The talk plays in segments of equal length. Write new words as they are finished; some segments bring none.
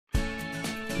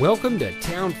Welcome to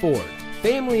Towne Ford,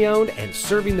 family owned and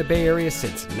serving the Bay Area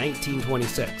since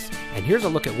 1926. And here's a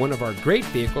look at one of our great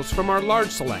vehicles from our large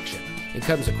selection. It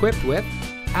comes equipped with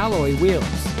alloy wheels,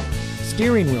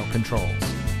 steering wheel controls,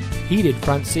 heated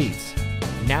front seats,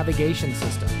 navigation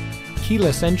system,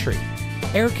 keyless entry,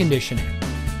 air conditioning,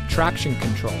 traction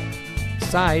control,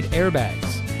 side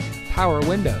airbags, power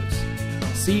windows,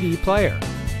 CD player,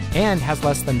 and has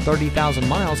less than 30,000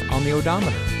 miles on the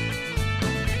odometer.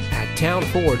 At Towne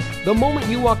Ford, the moment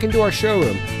you walk into our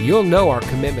showroom, you'll know our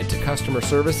commitment to customer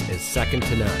service is second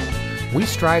to none. We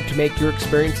strive to make your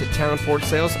experience at Towne Ford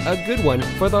sales a good one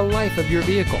for the life of your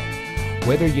vehicle.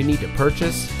 Whether you need to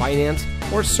purchase, finance,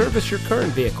 or service your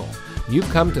current vehicle, you've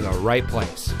come to the right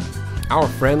place. Our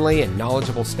friendly and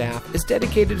knowledgeable staff is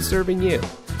dedicated to serving you,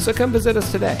 so come visit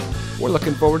us today. We're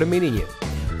looking forward to meeting you.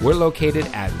 We're located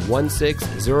at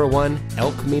 1601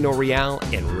 El Camino Real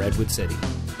in Redwood City.